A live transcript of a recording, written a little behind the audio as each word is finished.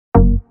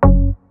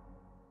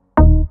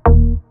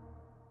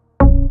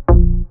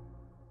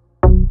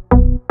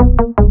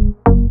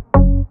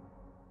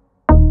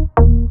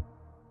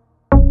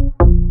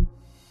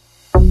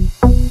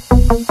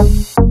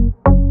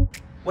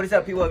What's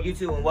up, people of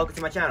YouTube, and welcome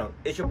to my channel.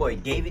 It's your boy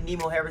David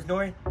Nemo Harris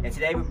Norton, and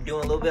today we're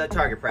doing a little bit of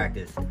target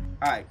practice.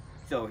 Alright,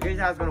 so here's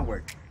how it's gonna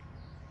work.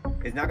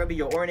 It's not gonna be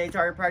your ordinary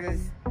target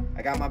practice.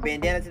 I got my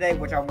bandana today,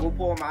 which I will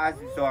pull on my eyes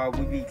so I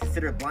will be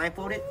considered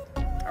blindfolded.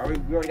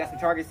 We already got some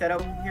targets set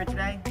up here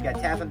today. We got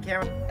tabs on the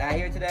camera out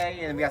here today,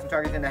 and we got some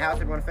targets in the house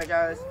that we're gonna fetch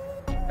out.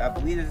 I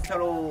believe there's a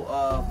total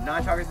of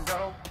 9 targets in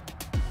total.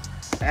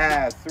 I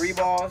have 3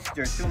 balls.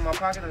 There's 2 in my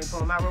pocket. Let me pull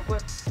them out real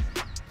quick.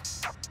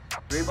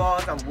 3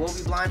 balls. I will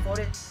be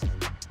blindfolded,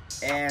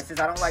 and since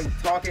I don't like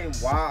talking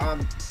while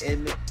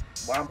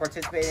I'm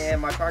participating in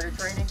my target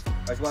training,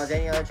 as well as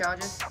any other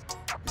challenges,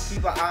 just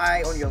keep an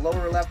eye on your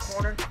lower left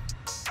corner.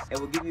 It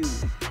will give you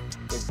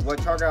what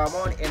target I'm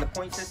on and the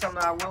point system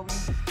that I will be.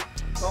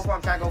 So far,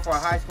 I'm trying to go for a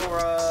high score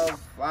of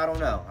I don't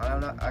know. I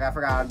gotta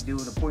figure out how to do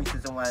the point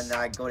system when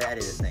I go to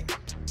edit this thing.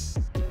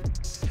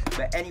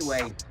 But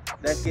anyway,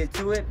 let's get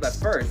to it. But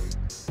first,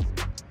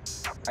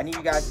 I need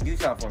you guys to do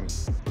something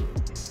for me.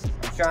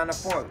 Trying to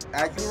form,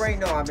 as you already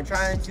know, I've been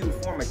trying to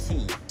form a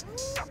team.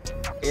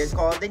 It's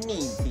called the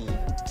Neem Team,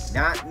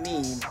 not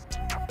Meme,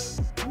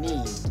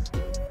 Neem.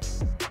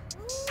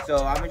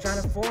 So I've been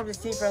trying to form this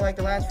team for like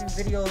the last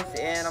few videos,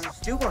 and I'm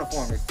still going to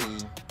form this team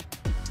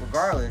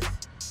regardless.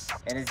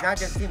 And it's not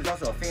just a team, it's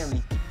also a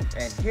family.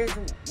 And here's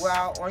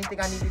only thing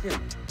I need to do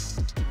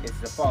is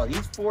to follow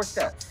these 4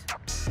 steps.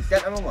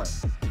 Step number 1,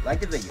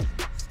 like the video.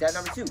 Step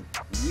number 2,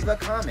 leave a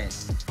comment.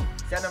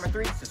 Step number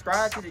 3,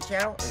 subscribe to the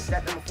channel. And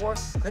step number 4,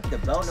 click the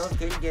bell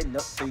notification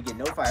so you get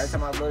notified every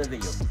time I upload a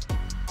video.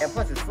 And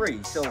plus, it's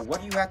free, so what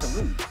do you have to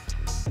lose?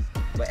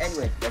 But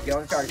anyway, let's get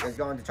on the target. Let's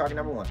go on to target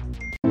number 1.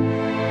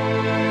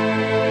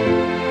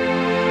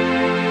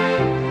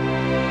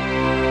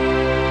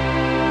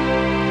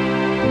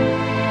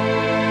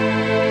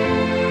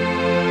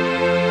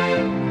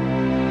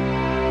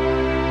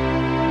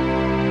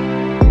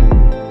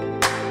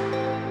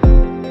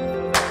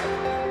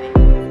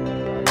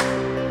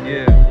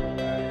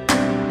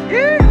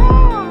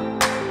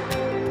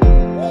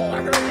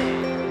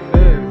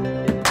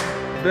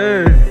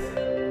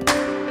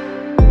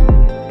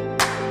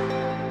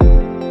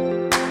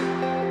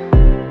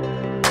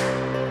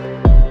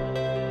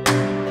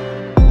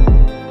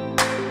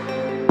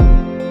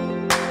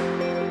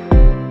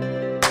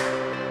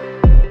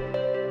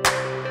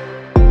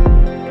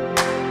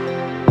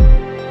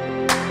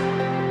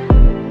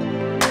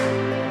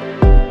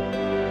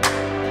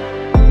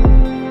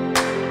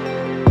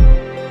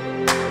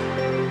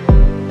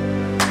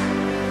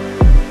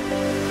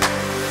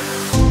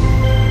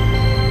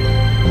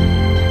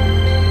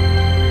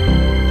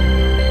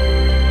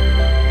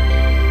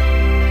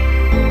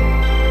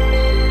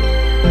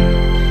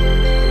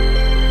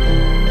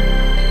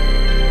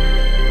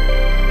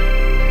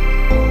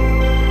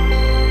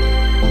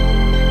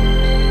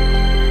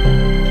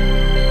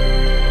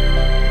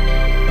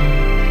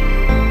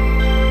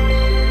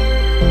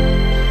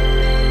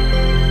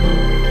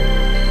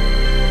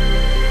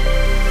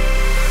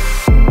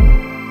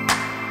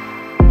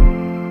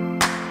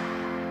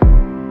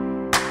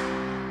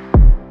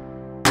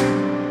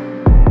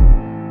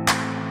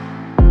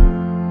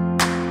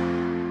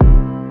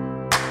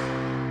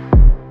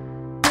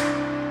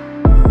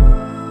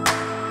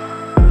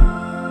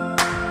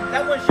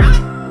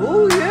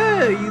 Oh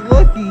yeah, you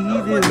lucky he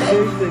didn't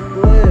break the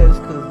glass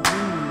because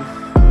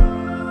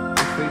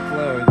it's fake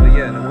flowers. But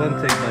yeah, no,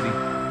 1 take, buddy.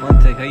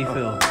 1 take. How you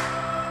feel?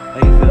 How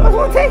you feel?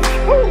 1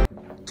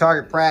 take.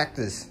 Target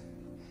practice.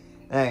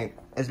 Hey,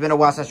 it's been a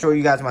while since I showed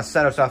you guys my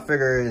setup, so I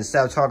figured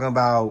instead of talking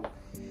about,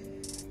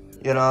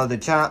 you know, the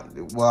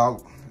challenge,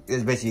 well,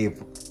 it's basically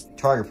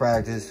target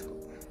practice.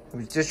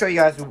 Just show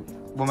you guys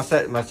what my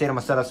state of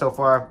my setup so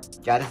far.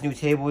 Got this new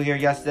table here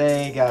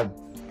yesterday. Got a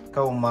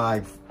couple of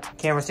my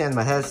camera stands,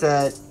 my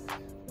headset,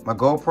 my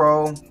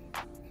GoPro.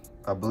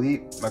 I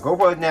believe my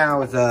GoPro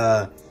now is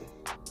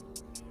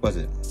what's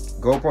it?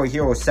 GoPro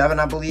Hero 7,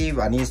 I believe.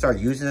 I need to start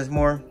using this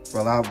more for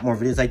a lot more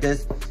videos like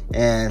this.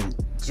 And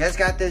just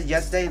got this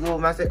yesterday. Little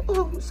message.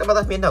 Oh, somebody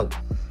left me a note.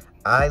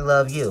 I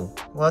love you.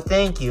 Well,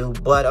 thank you,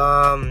 but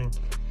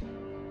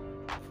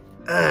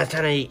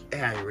trying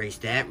to erase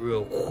that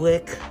real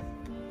quick.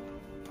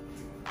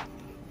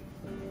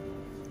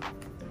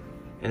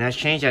 And let's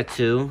change that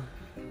to.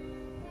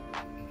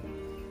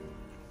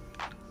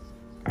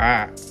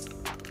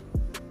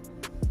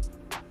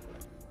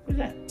 What's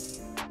that?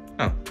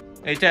 Oh.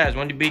 Hey Taz,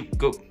 want to be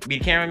the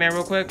cameraman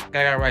real quick?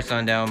 I gotta write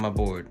something down on my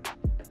board.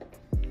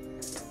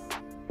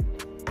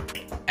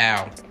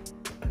 Ow.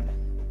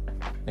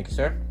 Thank you,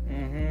 sir.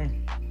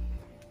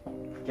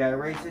 Gotta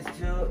erase this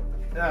too.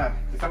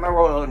 Somebody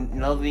wrote a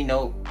lovely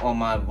note on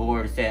my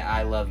board that said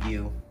I love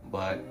you,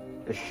 but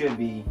it should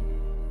be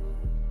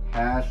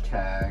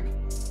hashtag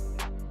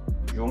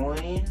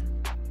join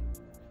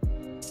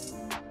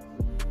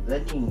the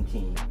Neem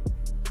Team.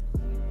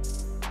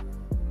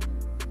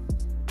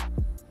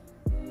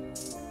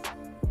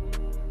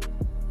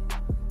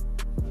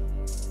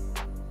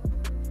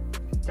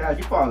 Guys,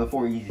 you follow the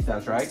 4 easy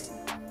steps, right?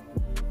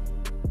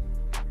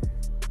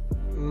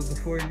 What was the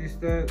 4 easy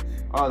steps?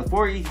 Oh, the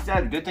 4 easy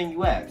steps. Good thing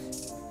you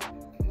asked.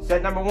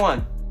 Step number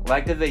 1,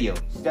 like the video.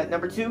 Step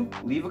number 2,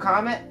 leave a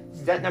comment.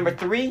 Step number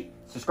 3,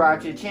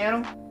 subscribe to the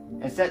channel.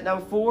 And step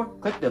number 4,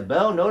 click the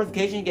bell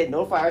notification to get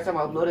notified every time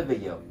I upload a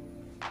video.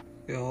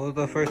 Yo, what was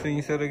the first thing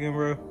you said again,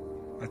 bro?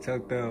 I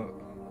checked out.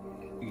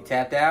 You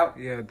tapped out?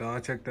 Yeah, dog, I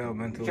checked out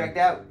mentally. You checked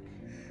out?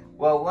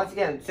 Well, once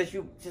again, since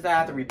I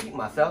have to repeat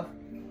myself,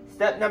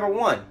 step number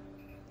 1,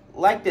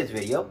 like this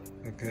video.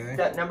 Okay.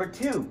 Step number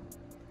 2,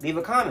 leave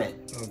a comment.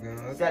 Oh,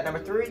 God. Step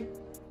number 3,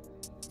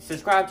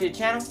 subscribe to the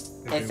channel.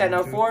 And step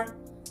number 4,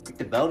 click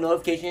the bell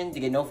notification to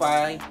get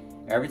notified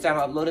every time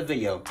I upload a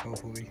video.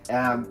 Hopefully.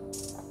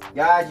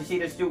 Guys, you see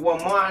this dude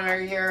one monitor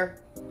here,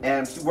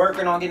 and I'm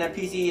working on getting a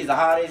PC as the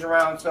holidays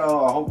around,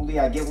 so hopefully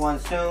I get one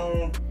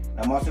soon.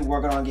 I'm also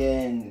working on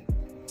getting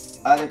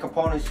other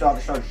components so I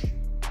can start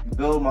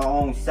build my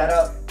own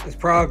setup. It's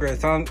progress.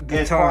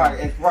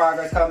 It's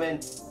progress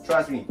coming.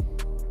 Trust me.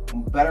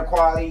 Better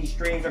quality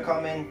streams are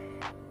coming.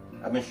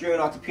 I've been streaming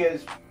off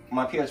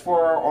my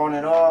PS4 on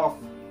and off.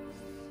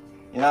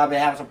 You know, I've been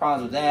having some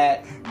problems with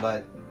that,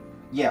 but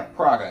yeah,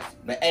 progress.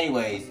 But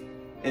anyways,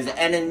 it's the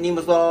end of the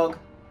Nemo's Log.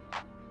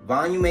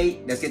 Volume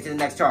 8, let's get to the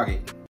next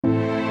target.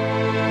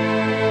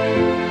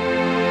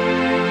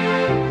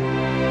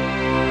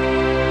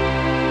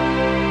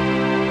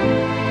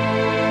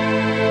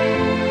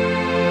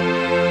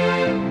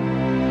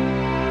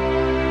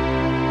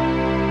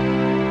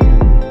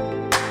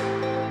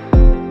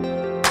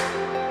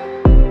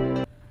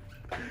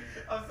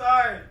 I'm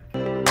sorry.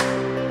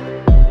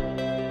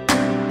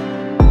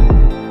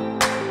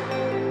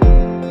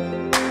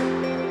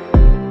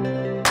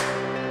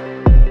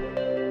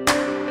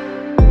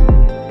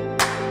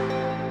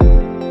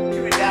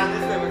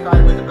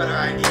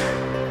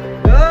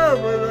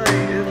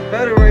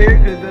 Better right here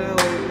because it's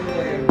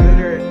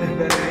like a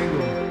better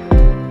angle.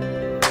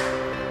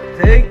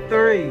 Take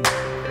 3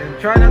 and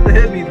try not to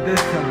hit me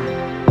this time.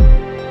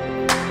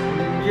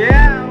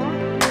 Yeah.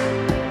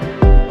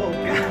 Oh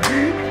God.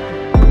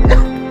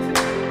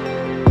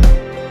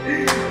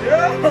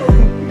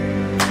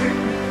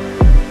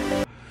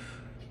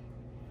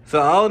 So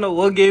I don't know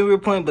what game we were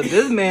playing, but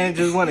this man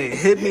just wanted to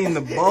hit me in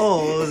the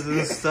balls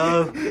and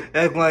stuff.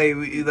 Act like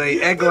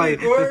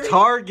the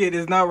target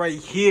is not right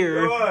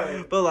here,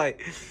 but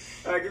like.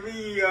 Give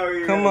me out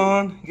here. Come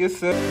on, get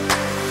set.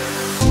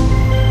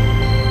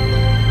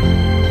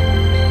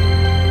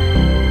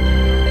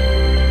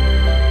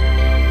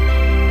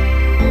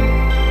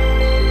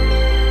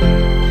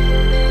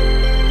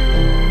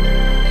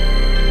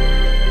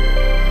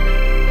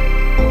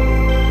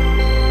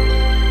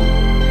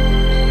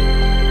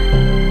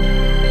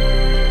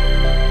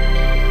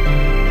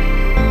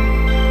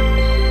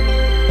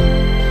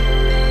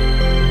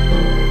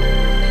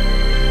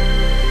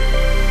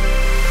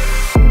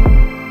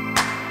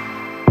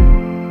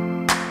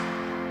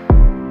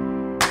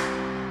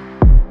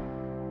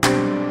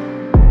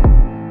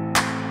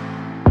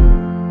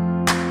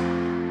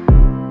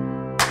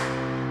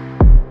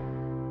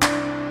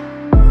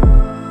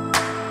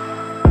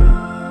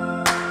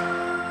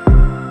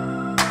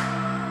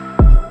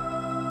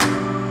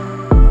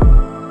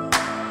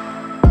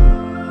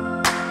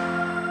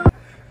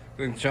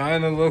 Been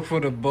trying to look for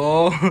the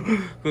ball,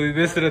 because we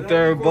missed the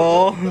third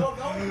ball. Don't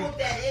put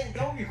that in.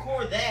 Don't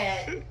record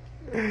that.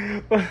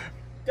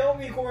 Don't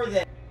record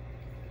that.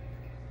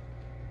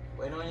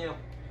 Wait on you.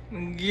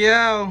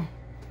 Yo.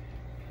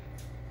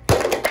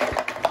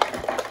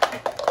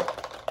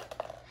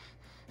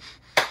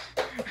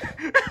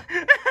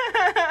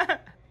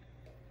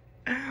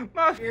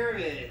 My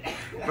pyramid.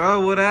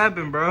 Bro, what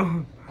happened,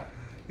 bro?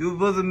 You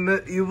supposed to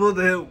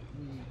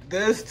hit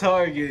this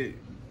target,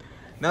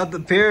 not the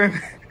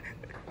pyramid.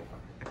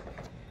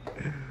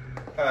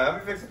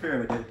 Let me fix the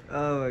pyramid, dude.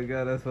 Oh my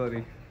God, that's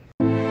funny.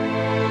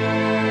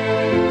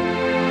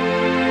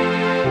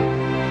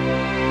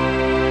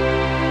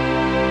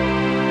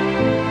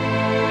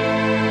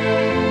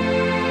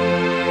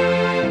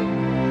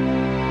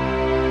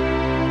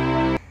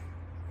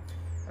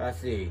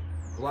 Let's see.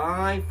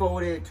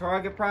 Blindfolded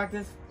target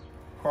practice.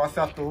 Cross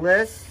off the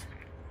list.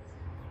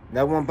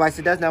 Another one bites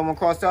the dust, another one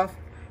crossed off.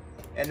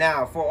 And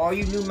now, for all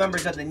you new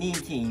members of the NEEM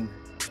team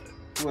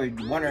who are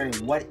wondering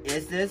what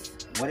is this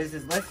list,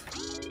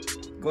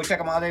 go check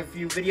out my other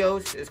few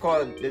videos.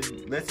 This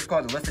list is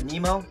called the List of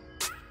Nemo.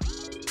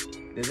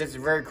 This is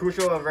very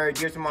crucial and very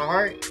dear to my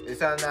heart. It's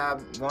something that I'm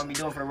going to be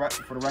doing for the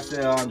rest of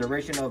the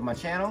duration of my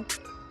channel.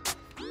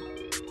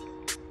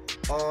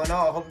 Oh no,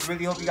 I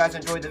really hope you guys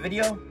enjoyed the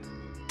video.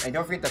 And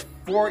don't forget the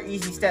 4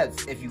 easy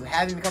steps if you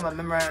haven't become a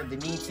member of the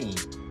NEEM team.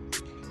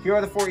 Here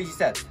are the 4 easy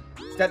steps.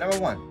 Step number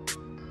 1,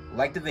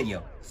 like the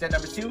video. Step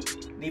number 2,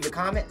 leave a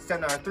comment. Step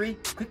number 3,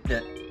 click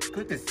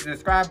the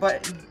subscribe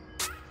button.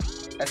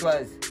 As well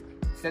as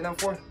step number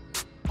 4,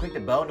 click the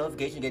bell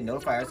notification to get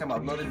notified every time I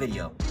upload a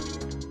video.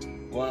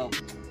 Well,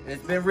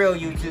 it's been real,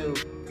 YouTube.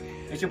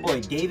 It's your boy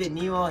David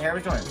Nemo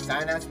Harris Jones.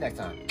 Signing out next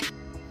time.